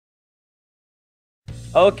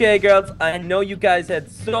Okay, girls, I know you guys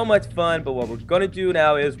had so much fun, but what we're gonna do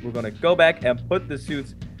now is we're gonna go back and put the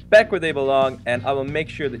suits back where they belong, and I will make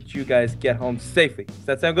sure that you guys get home safely. Does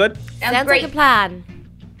that sound good? Sounds like a plan.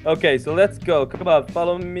 Okay, so let's go. Come on,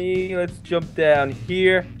 follow me. Let's jump down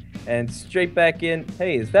here and straight back in.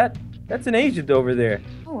 Hey, that's an agent over there.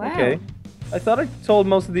 Oh, wow. Okay. I thought I told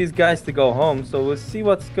most of these guys to go home, so we'll see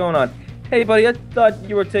what's going on. Hey, buddy, I thought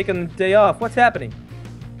you were taking the day off. What's happening?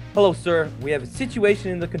 Hello, sir. We have a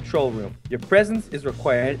situation in the control room. Your presence is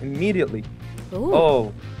required immediately. Ooh.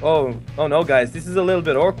 Oh no, guys. This is a little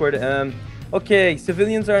bit awkward. Okay,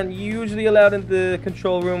 civilians aren't usually allowed in the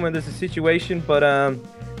control room when there's a situation, but,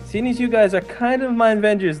 seeing as you guys are kind of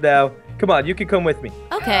MineVengers now, come on, you can come with me.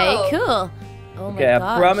 Okay, Oh. cool. Oh my Okay,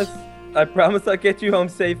 gosh. I promise I'll get you home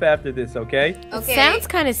safe after this, okay? Okay. Sounds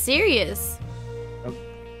kind of serious.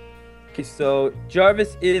 Okay, so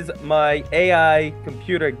Jarvis is my AI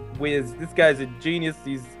computer whiz. This guy's a genius.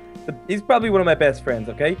 He's probably one of my best friends,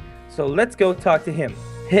 okay? So let's go talk to him.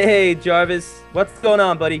 Hey, Jarvis, what's going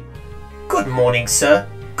on, buddy? Good morning, sir.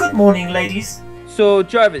 Good morning, ladies. So,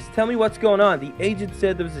 Jarvis, tell me what's going on. The agent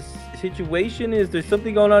said there was a situation. Is there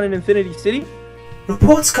something going on in Infinity City?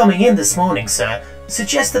 Reports coming in this morning, sir,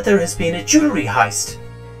 suggest that there has been a jewelry heist.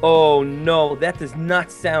 Oh, no, that does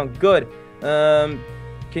not sound good.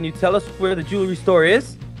 Can you tell us where the jewelry store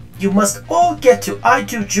is? You must all get to I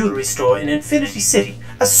Do Jewelry Store in Infinity City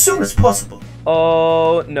as soon as possible.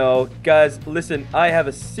 Oh, no. Guys, listen, I have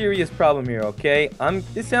a serious problem here, okay?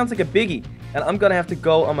 This sounds like a biggie, and I'm gonna have to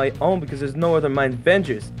go on my own because there's no other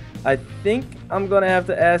MineVengers. I think I'm gonna have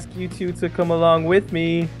to ask you two to come along with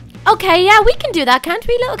me. Okay, yeah, we can do that, can't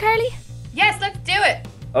we, little Carly? Yes, let's do it.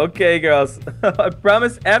 Okay, girls. I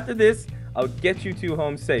promise after this, I'll get you two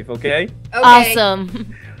home safe, okay? Okay.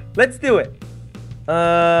 Awesome. Let's do it.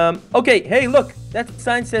 Okay, hey, look. That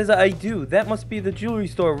sign says I do. That must be the jewelry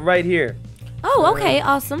store right here. Oh, okay,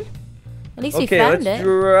 awesome. At least we Okay, found let's it.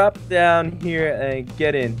 drop down here and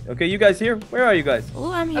get in. Okay, you guys here? Where are you guys?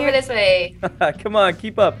 Oh, I'm Over here. this way. Come on,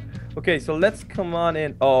 keep up. Okay, so let's come on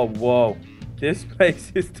in. Oh, whoa. This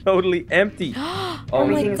place is totally empty. Oh my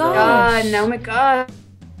Everything's gosh. gone. Oh my gosh.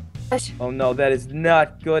 Oh, no, that is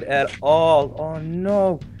not good at all. Oh,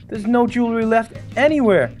 no. There's no jewelry left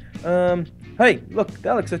anywhere. Hey, look,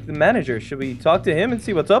 that looks like the manager. Should we talk to him and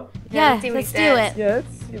see what's up? Yeah, Let's see what he let's do says. it. Yeah,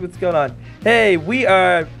 let's see what's going on. Hey, we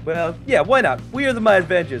are, well, yeah, why not? We are the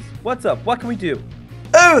MineVengers. What's up? What can we do?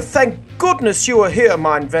 Oh, thank goodness you are here,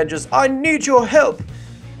 MineVengers. I need your help.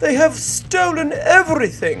 They have stolen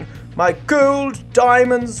everything. My gold,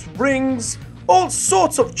 diamonds, rings, all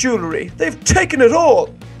sorts of jewelry. They've taken it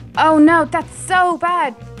all. Oh no, that's so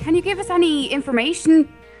bad. Can you give us any information?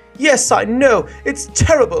 Yes, I know. It's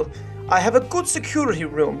terrible. I have a good security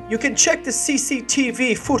room. You can check the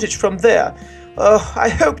CCTV footage from there. I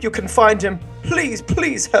hope you can find him. Please,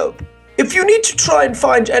 please help. If you need to try and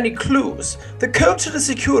find any clues, the code to the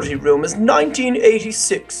security room is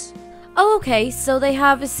 1986. Oh, okay, so they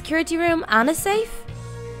have a security room and a safe?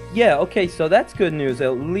 Yeah, okay, so that's good news.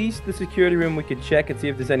 At least the security room we could check and see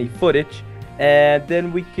if there's any footage. And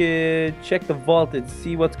then we could check the vault and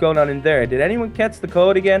see what's going on in there. Did anyone catch the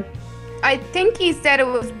code again? I think he said it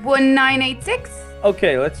was 1986.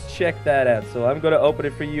 Okay, let's check that out. So I'm going to open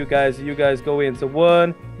it for you guys. You guys go in. So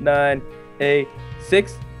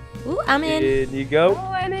 1986. Ooh, I'm in. In you go.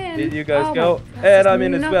 Oh, I'm in. Did you guys Oh go? my gosh, And there's I'm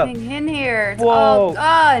in as well. Nothing in here. It's Whoa. all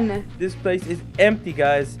gone. This place is empty,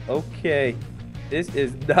 guys. Okay. This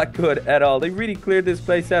is not good at all. They really cleared this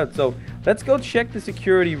place out. So let's go check the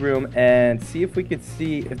security room and see if we could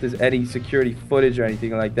see if there's any security footage or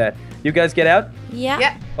anything like that. You guys get out? Yeah.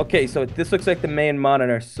 Yeah. Okay, so this looks like the main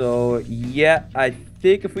monitor. So yeah, I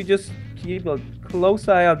think if we just keep a close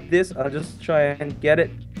eye on this, I'll just try and get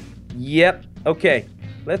it. Yep. Okay.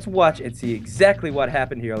 Let's watch and see exactly what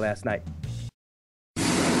happened here last night.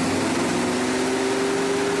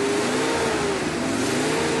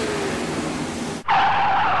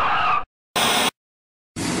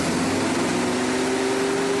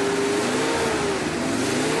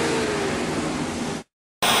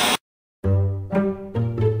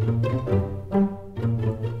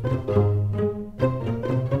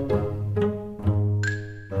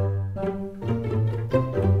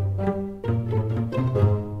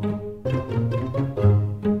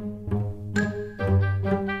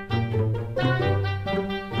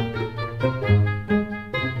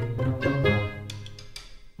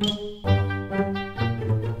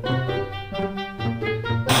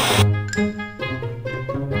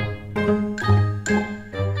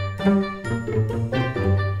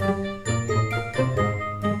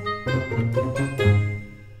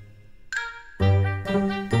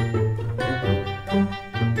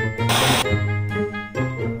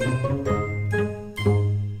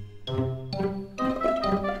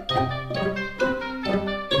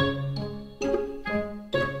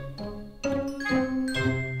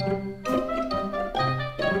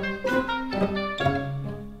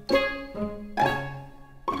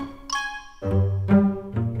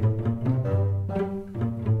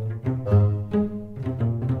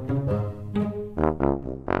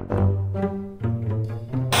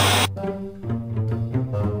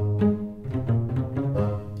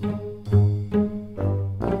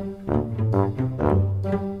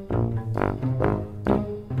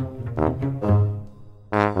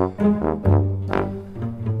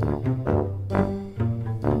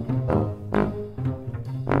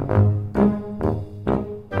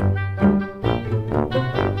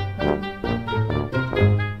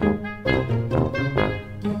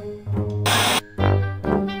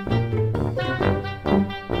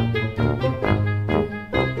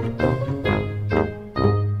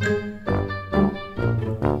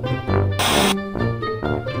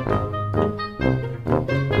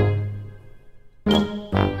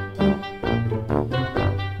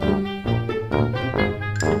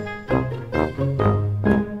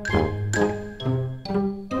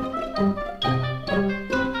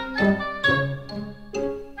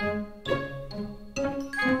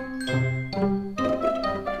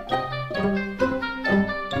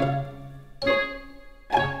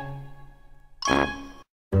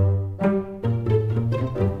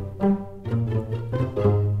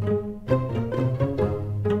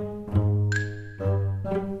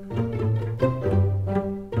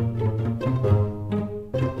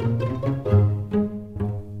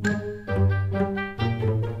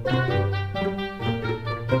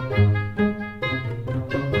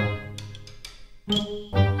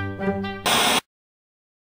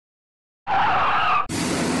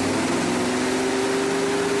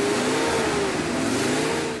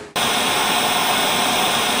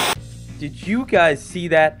 Did you guys see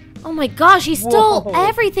that? Oh my gosh, he stole Whoa.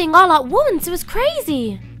 everything all at once. It was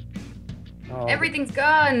crazy. Oh, Everything's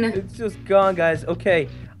gone. it's just gone, guys. Okay,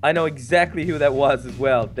 I know exactly who that was as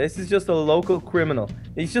well. This is just a local criminal.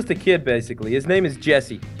 He's just a kid, basically. His name is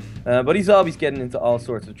Jesse. But he's always getting into all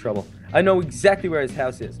sorts of trouble. I know exactly where his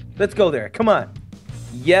house is. Let's go there. Come on.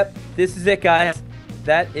 Yep, this is it, guys.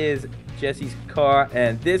 That is Jesse's car,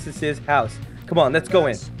 and this is his house. Come on, let's go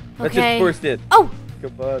in. Let's Okay. just burst in. Oh,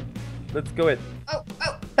 Come on. Let's go in. Oh,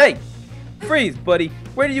 oh. Hey! Freeze, buddy.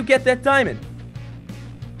 Where did you get that diamond?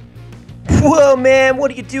 Whoa, man,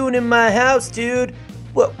 what are you doing in my house, dude?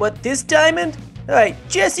 What, this diamond? Alright,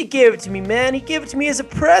 Jesse gave it to me, man. He gave it to me as a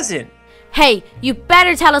present. hey, you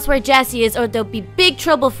better tell us where Jesse is or there'll be big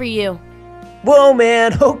trouble for you. Whoa,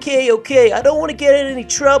 man, okay. I don't want to get in any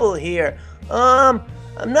trouble here. I'm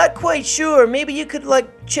not quite sure. Maybe you could,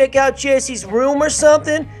 like, check out Jesse's room or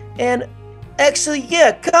something? And actually,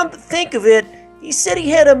 yeah, come to think of it, he said he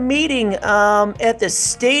had a meeting, at the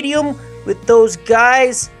stadium with those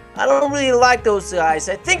guys. I don't really like those guys.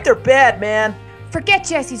 I think they're bad, man. Forget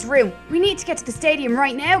Jesse's room. We need to get to the stadium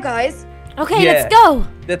right now, guys. Okay, Yeah. let's go.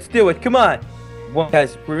 Let's do it. Come on. Well,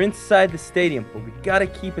 guys, we're inside the stadium, but we gotta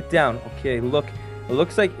keep it down. Okay, look. It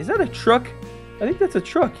looks like... Is that a truck? I think that's a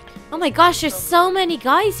truck. Oh my gosh, there's so many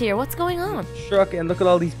guys here. What's going on? Truck, and look at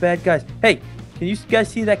all these bad guys. Hey, can you guys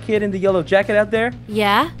see that kid in the yellow jacket out there?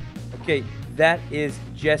 Yeah? Okay, that is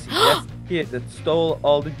Jesse. That's the kid that stole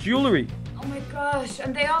all the jewelry. Oh my gosh,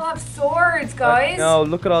 and they all have swords, guys. No,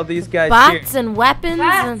 look at all these guys Bats here. and weapons.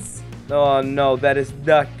 Bats. Oh no, that is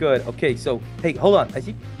not good. Okay, so hey, hold on. I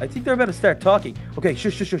think they're about to start talking. Okay,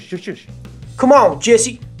 shush. Come on,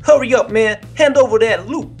 Jesse. Hurry up, man. Hand over that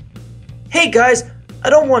loot. Hey, guys. I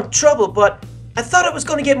don't want trouble, but I thought I was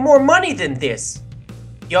gonna get more money than this.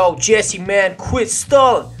 Yo, Jesse, man, quit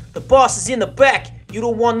stalling. The boss is in the back. You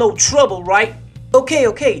don't want no trouble, right?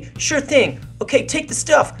 Okay. Sure thing. Okay, take the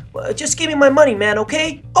stuff. Just give me my money, man,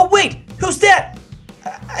 okay? Oh, wait. Who's that?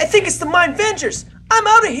 I think it's the MineVengers. I'm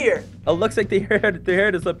out of here. Oh, looks like they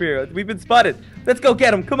heard us up here. We've been spotted. Let's go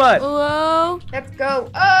get them. Come on. Whoa. Let's go.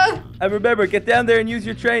 Oh, And remember, get down there and use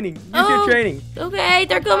your training. Use your training. Okay,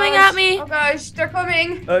 they're coming gosh. at me. Oh gosh, they're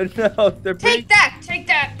coming. No, they're pretty... Take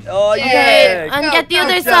that. Oh, Yeah. yeah. And Go, get the go,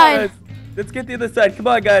 other go. side. Let's get the other side. Come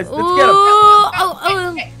on, guys. Let's Ooh, get them.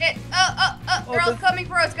 oh. They're all coming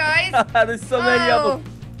for us, guys. There's so many of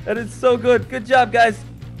them. That is so good. Good job, guys.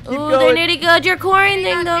 Keep Ooh, going. they're nearly good. You're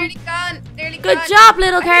quarantining them. Nearly Good gone. job,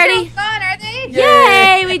 little Are they all Cardi. gone, are they?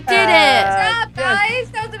 Yay, we did Good it. job, guys.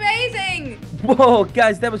 That was amazing. Whoa,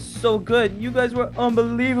 guys, that was so good. You guys were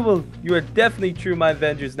unbelievable. You are definitely true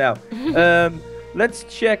MineVengers now. Let's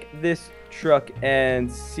check this truck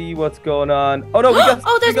and see what's going on. Oh no, we got.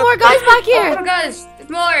 Oh, there's we got- more guys back Oh here. my gosh, there's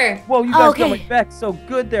more. Whoa, you guys got my Okay. back so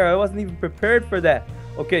good there. I wasn't even prepared for that.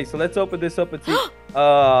 Okay, so let's open this up and see.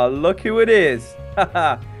 Look who it is.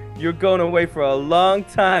 Haha, you're going away for a long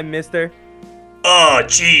time, mister. Oh,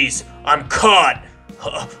 jeez, I'm caught.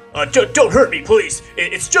 Don't hurt me, please.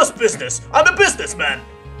 It's just business. I'm a businessman.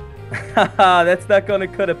 Haha, that's not gonna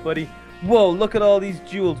cut it, buddy. Whoa, look at all these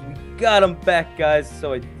jewels. We got them back, guys.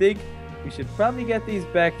 So I think we should probably get these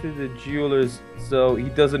back to the jeweler's so he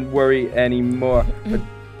doesn't worry anymore. But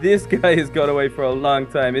this guy has gone away for a long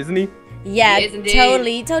time, isn't he? Yeah, He is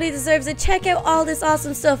indeed. totally deserves it. Check out all this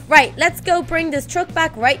awesome stuff. Right, let's go bring this truck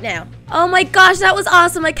back right now. Oh my gosh, that was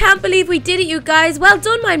awesome. I can't believe we did it, you guys. Well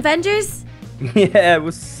done, MineVengers. Yeah, it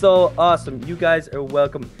was so awesome. You guys are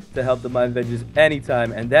welcome to help the MineVengers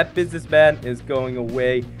anytime. And that businessman is going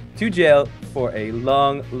away to jail for a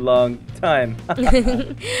long, long time.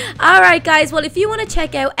 Alright guys, well if you want to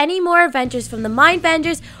check out any more adventures from the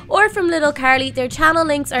MineVengers or from Little Carly, their channel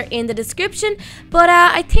links are in the description. But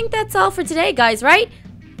I think that's all for today, guys, right?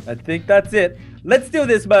 I think that's it. Let's do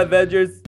this, MineVengers.